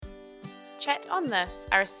Chat on This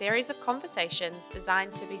are a series of conversations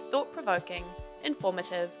designed to be thought-provoking,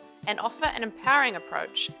 informative, and offer an empowering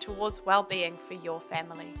approach towards well-being for your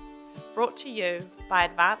family. Brought to you by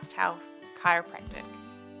Advanced Health Chiropractic.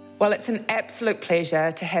 Well, it's an absolute pleasure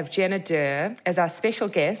to have Jenna Durr as our special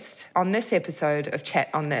guest on this episode of Chat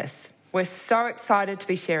on This. We're so excited to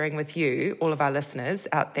be sharing with you, all of our listeners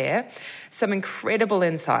out there, some incredible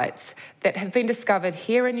insights that have been discovered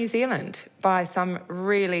here in New Zealand by some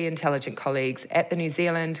really intelligent colleagues at the New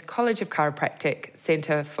Zealand College of Chiropractic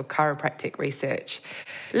Centre for Chiropractic Research.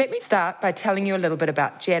 Let me start by telling you a little bit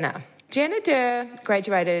about Jenna. Jenna Durr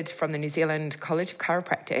graduated from the New Zealand College of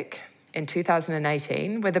Chiropractic in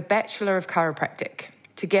 2018 with a Bachelor of Chiropractic.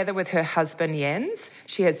 Together with her husband Jens,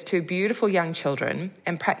 she has two beautiful young children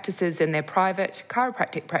and practices in their private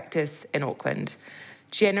chiropractic practice in Auckland.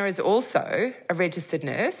 Jenna is also a registered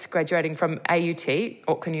nurse, graduating from AUT,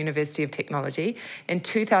 Auckland University of Technology, in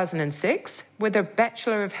 2006 with a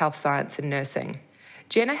Bachelor of Health Science in Nursing.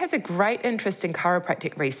 Jenna has a great interest in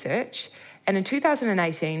chiropractic research, and in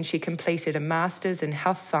 2018 she completed a Master's in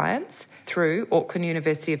Health Science through Auckland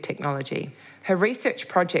University of Technology. Her research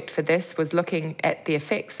project for this was looking at the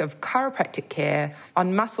effects of chiropractic care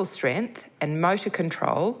on muscle strength and motor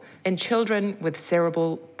control in children with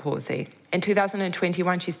cerebral palsy. In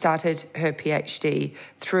 2021, she started her PhD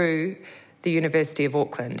through the University of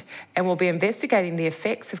Auckland and will be investigating the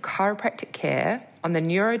effects of chiropractic care on the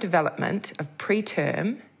neurodevelopment of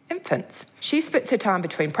preterm infants. She splits her time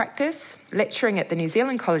between practice, lecturing at the New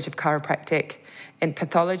Zealand College of Chiropractic in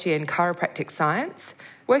pathology and chiropractic science,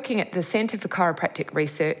 working at the Centre for Chiropractic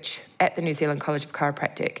Research at the New Zealand College of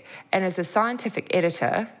Chiropractic, and as a scientific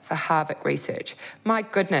editor for Harvard Research. My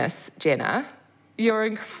goodness, Jenna, you're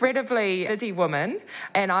an incredibly busy woman,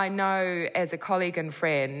 and I know as a colleague and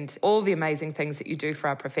friend all the amazing things that you do for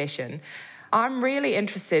our profession. I'm really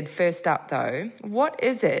interested, first up though, what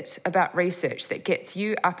is it about research that gets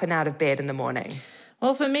you up and out of bed in the morning?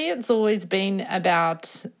 Well, for me, it's always been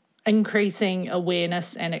about increasing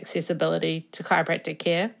awareness and accessibility to chiropractic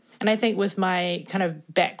care. And I think with my kind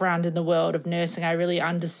of background in the world of nursing, I really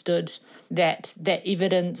understood that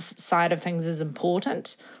evidence side of things is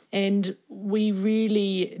important. And we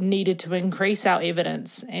really needed to increase our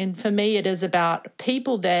evidence. And for me, it is about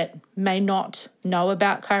people that may not know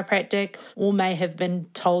about chiropractic or may have been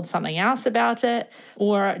told something else about it,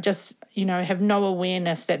 or just have no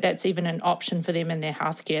awareness that that's even an option for them in their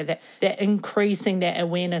healthcare, that increasing that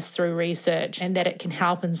awareness through research and that it can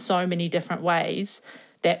help in so many different ways.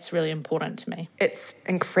 That's really important to me. It's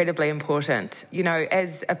incredibly important.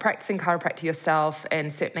 As a practicing chiropractor yourself,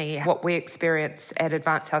 and certainly what we experience at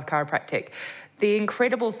Advanced Health Chiropractic, the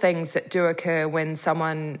incredible things that do occur when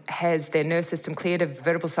someone has their nerve system cleared of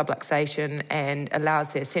vertebral subluxation and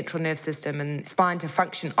allows their central nerve system and spine to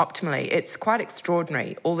function optimally, it's quite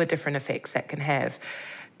extraordinary, all the different effects that can have.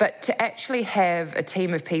 But to actually have a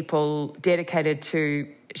team of people dedicated to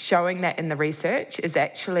showing that in the research is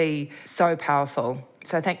actually so powerful.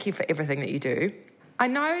 So thank you for everything that you do. I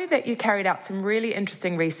know that you carried out some really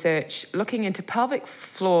interesting research looking into pelvic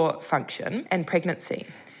floor function and pregnancy.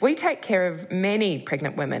 We take care of many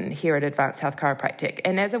pregnant women here at Advanced Health Chiropractic,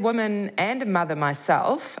 and as a woman and a mother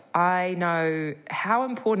myself, I know how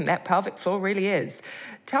important that pelvic floor really is.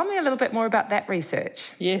 Tell me a little bit more about that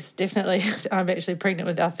research. Yes, definitely. I'm actually pregnant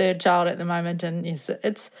with our third child at the moment, and yes,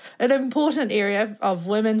 it's an important area of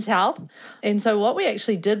women's health. And so what we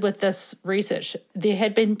actually did with this research, there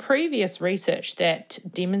had been previous research that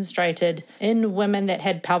demonstrated in women that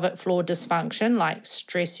had pelvic floor dysfunction, like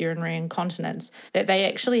stress urinary incontinence, that they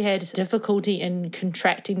actually had difficulty in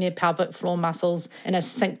contracting their pelvic floor muscles in a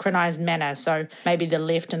synchronized manner. So maybe the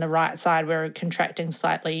left and the right side were contracting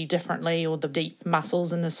slightly differently, or the deep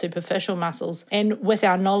muscles and the superficial muscles. And with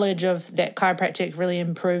our knowledge of that chiropractic really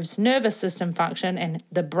improves nervous system function and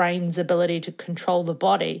the brain's ability to control the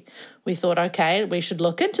body, we thought, okay, we should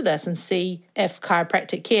look into this and see if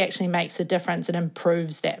chiropractic care actually makes a difference and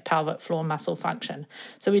improves that pelvic floor muscle function.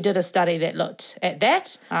 So we did a study that looked at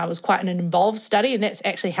that. It was quite an involved study, and that's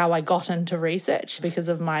actually how I got into research because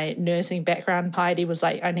of my nursing background. Heidi was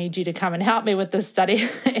like, I need you to come and help me with this study.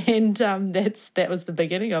 And that was the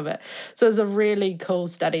beginning of it. So it was a really cool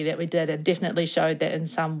study that we did, and definitely showed that in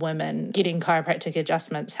some women, getting chiropractic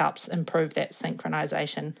adjustments helps improve that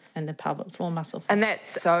synchronization in the pelvic floor muscle. And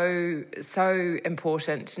that's so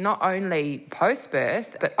important, not only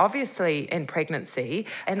post-birth, but obviously in pregnancy,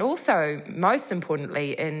 and also most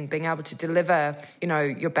importantly in being able to deliver,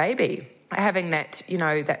 your baby. Having that,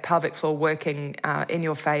 that pelvic floor working in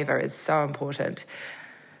your favour is so important.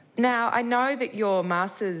 Now, I know that your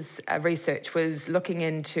master's research was looking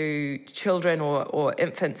into children or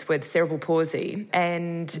infants with cerebral palsy,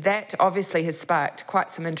 and that obviously has sparked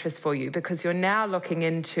quite some interest for you because you're now looking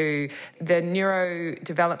into the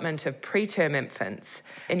neurodevelopment of preterm infants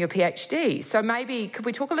in your PhD. So maybe could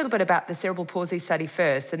we talk a little bit about the cerebral palsy study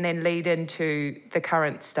first and then lead into the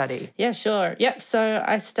current study? Yeah, sure. Yep. So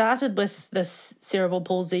I started with this cerebral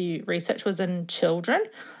palsy research was in children,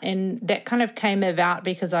 and that kind of came about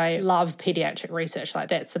because I love pediatric research. Like,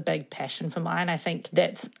 that's a big passion for mine. I think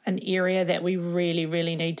that's an area that we really,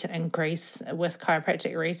 really need to increase with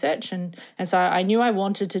chiropractic research. And so I knew I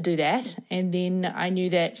wanted to do that. And then I knew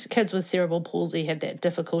that kids with cerebral palsy had that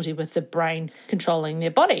difficulty with the brain controlling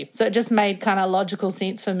their body. So it just made kind of logical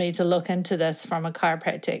sense for me to look into this from a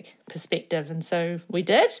chiropractic perspective. And so we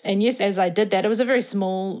did. And yes, as I did that, it was a very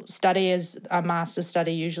small study, as a master's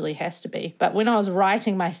study usually has to be. But when I was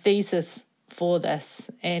writing my thesis for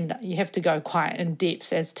this, and you have to go quite in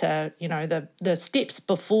depth as to, you know, the steps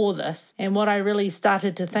before this. And what I really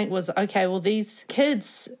started to think was, okay, well, these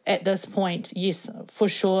kids at this point, yes, for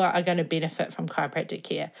sure are going to benefit from chiropractic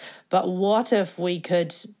care. But what if we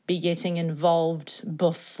could be getting involved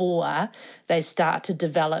before they start to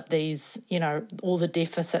develop these, you know, all the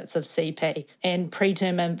deficits of CP? And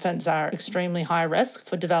preterm infants are extremely high risk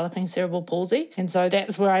for developing cerebral palsy. And so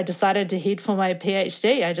that's where I decided to head for my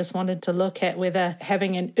PhD. I just wanted to look at whether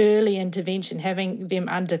having an early intervention, having them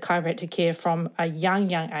under chiropractic care from a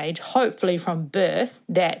young age, hopefully from birth,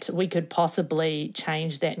 that we could possibly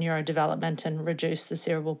change that neurodevelopment and reduce the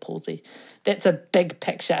cerebral palsy. That's a big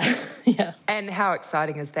picture. Yeah. And how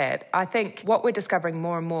exciting is that? I think what we're discovering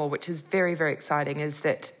more and more, which is very, very exciting, is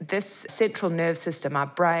that this central nerve system, our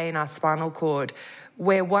brain, our spinal cord,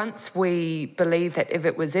 where once we believed that if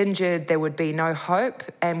it was injured, there would be no hope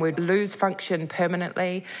and we'd lose function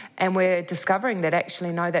permanently. And we're discovering that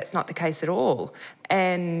actually, no, that's not the case at all.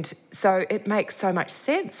 And so it makes so much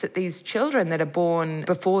sense that these children that are born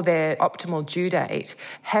before their optimal due date,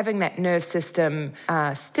 having that nerve system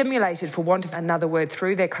stimulated, for want of another word,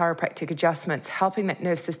 through their chiropractic adjustments, helping that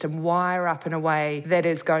nerve system wire up in a way that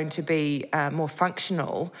is going to be more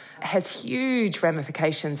functional, has huge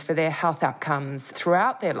ramifications for their health outcomes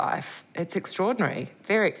throughout their life. It's extraordinary,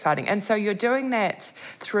 very exciting. And so you're doing that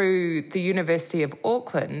through the University of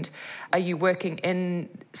Auckland. Are you working in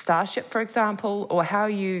Starship, for example, or how are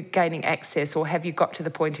you gaining access, or have you got to the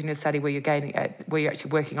point in your study where you're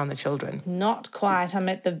actually working on the children? Not quite. I'm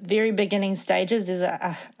at the very beginning stages. There's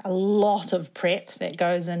a lot of prep that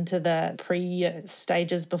goes into the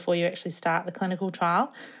pre-stages before you actually start the clinical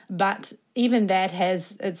trial. But even that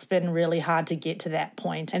it's been really hard to get to that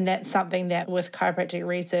point. And that's something that with chiropractic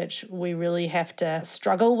research, we really have to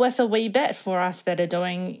struggle with a wee bit for us that are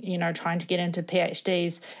doing, you know, trying to get into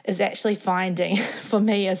PhDs, is actually finding, for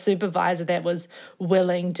me, a supervisor that was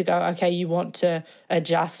willing to go, okay, you want to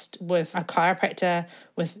adjust with a chiropractor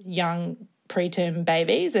with young preterm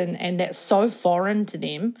babies, and that's so foreign to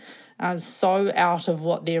them. So out of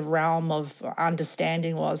what their realm of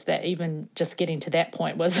understanding was, that even just getting to that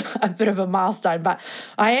point was a bit of a milestone. But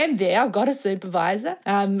I am there. I've got a supervisor.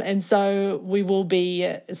 And so we will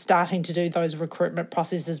be starting to do those recruitment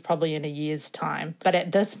processes probably in a year's time. But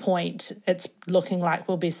at this point, it's looking like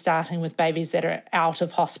we'll be starting with babies that are out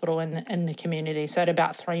of hospital in the community. So at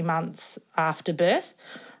about 3 months after birth.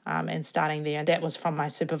 And starting there. And that was from my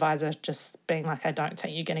supervisor just being like, I don't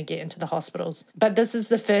think you're going to get into the hospitals. But this is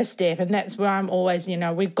the first step, and that's where I'm always, you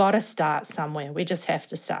know, we've got to start somewhere. We just have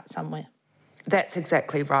to start somewhere. That's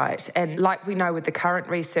exactly right. And like we know with the current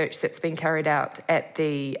research that's been carried out at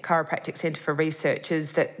the Chiropractic Centre for Research,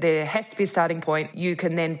 is that there has to be a starting point. You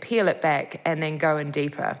can then peel it back and then go in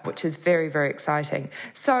deeper, which is very, very exciting.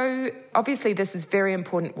 So obviously this is very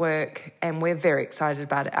important work and we're very excited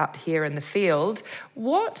about it out here in the field.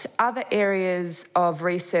 What other areas of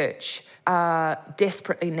research are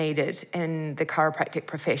desperately needed in the chiropractic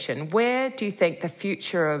profession? Where do you think the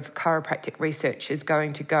future of chiropractic research is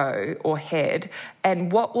going to go or head?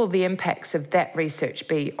 And what will the impacts of that research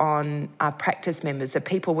be on our practice members, the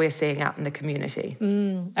people we're seeing out in the community?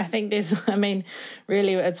 I think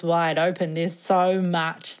really it's wide open. There's so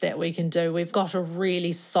much that we can do. We've got a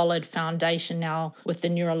really solid foundation now with the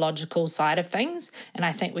neurological side of things, and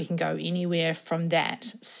I think we can go anywhere from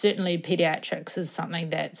that. Certainly pediatrics is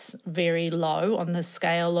something that's very low on the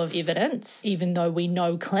scale of evidence, even though we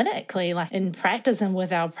know clinically, like in practice and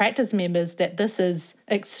with our practice members, that this is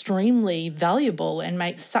extremely valuable and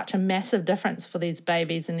makes such a massive difference for these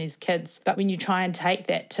babies and these kids. But when you try and take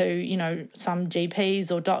that to, you know, some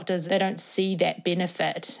GPs or doctors, they don't see that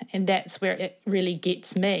benefit. And that's where it really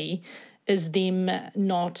gets me, is them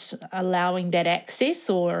not allowing that access,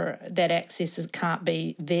 or that access can't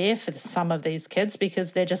be there for some of these kids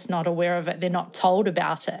because they're just not aware of it. They're not told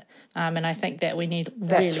about it. And I think that we need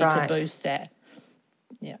really to boost that.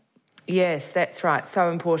 Yeah. Yes, that's right. So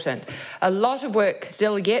important. A lot of work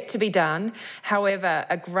still yet to be done. However,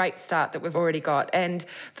 a great start that we've already got. And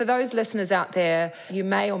for those listeners out there, you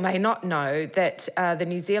may or may not know that the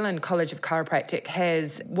New Zealand College of Chiropractic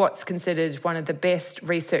has what's considered one of the best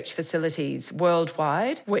research facilities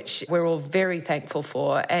worldwide, which we're all very thankful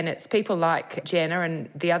for. And it's people like Jana and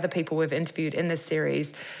the other people we've interviewed in this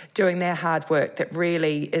series doing their hard work that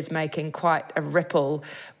really is making quite a ripple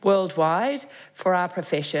worldwide for our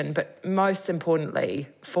profession, but most importantly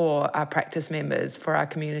for our practice members, for our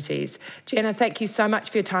communities. Jana, thank you so much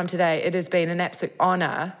for your time today. It has been an absolute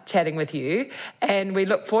honour chatting with you, and we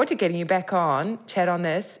look forward to getting you back on Chat on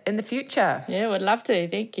This in the future. Yeah, would love to.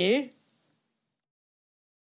 Thank you.